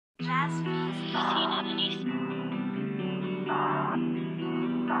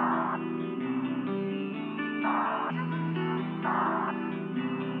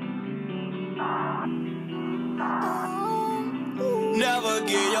Never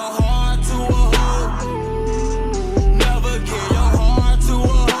give your heart to a hoe. Never give your heart to a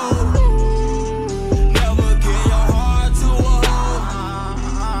hoe. Never give your heart to a hoe.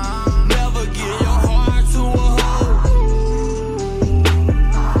 Never give your heart to a hoe.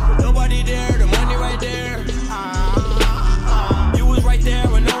 Nobody there, the money right there. You was right there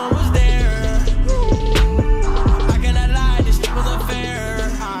when no one was there. I cannot lie, this shit was unfair.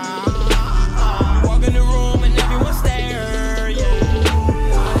 You walk in the room and everyone's staring.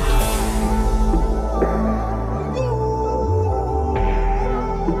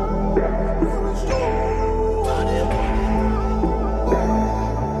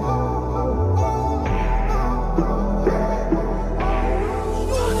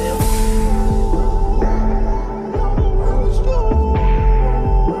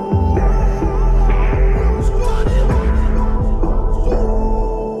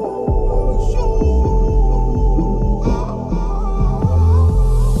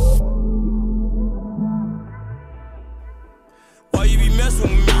 Why you be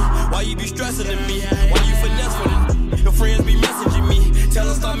messing with me? Why you be stressing at me? Why you finesse with it? Your friends be messaging me, tell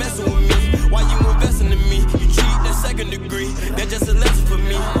them stop messing with me. Why you investing in me? You cheat, that second degree, that's just a lesson for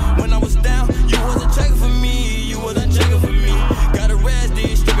me. When I was down, you wasn't checking for me, you wasn't checking for me. Got a raz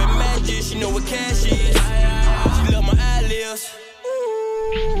dish, stripping magic, she know what cash is. She love my eyelids.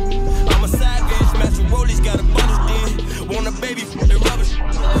 I'm a savage, Master Rollies got a bundle in. Want a baby from the rubbish.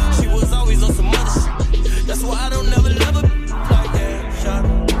 She was always on some other shit. That's why I don't never love her. Like that, shot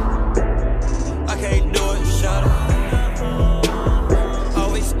her. I can't do it, shot her.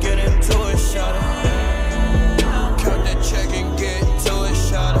 Always get into it, shot her. Count that check and get to it,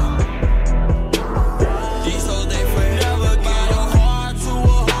 shot her. These hoes, they forever give your heart to a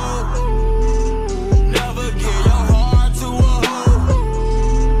hoe. Never give your heart to a hoe.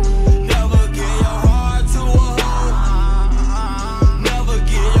 Never give your heart to a hoe. Never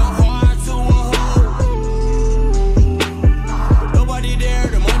give your heart to a hoe. Nobody there,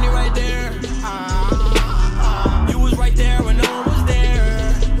 the money right there. You was right there when no one was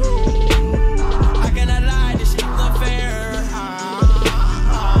there. I cannot lie, this shit was unfair.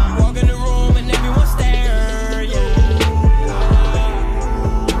 You walk in the room and everyone stare, yeah.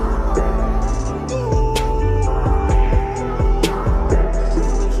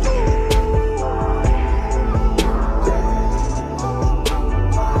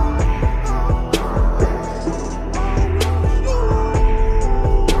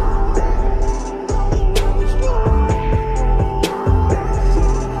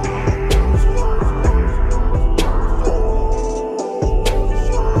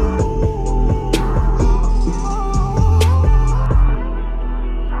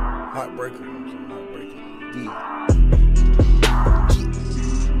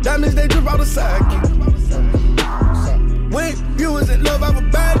 Diamonds, they drip out the sidekick. When you was in love, I was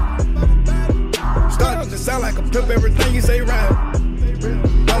bad. Starting to sound like a pimp, everything you say right.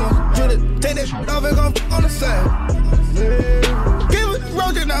 I want you to take that shit off and go on the side. Give it a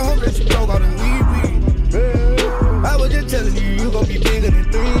roach and I hope that you broke all the weed. I was just telling you, you gon' be bigger than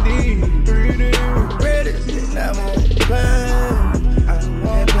 3D. Ready, now I'm on the plan. I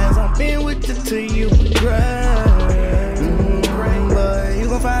had plans on being with you till you would cry. But you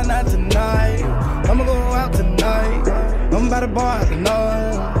gon' find out tonight. I'ma go out tonight. I'm about to bar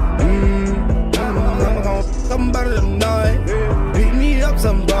tonight. I'ma go somebody tonight. Beat me up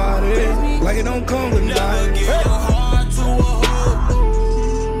somebody. Like it don't come with night.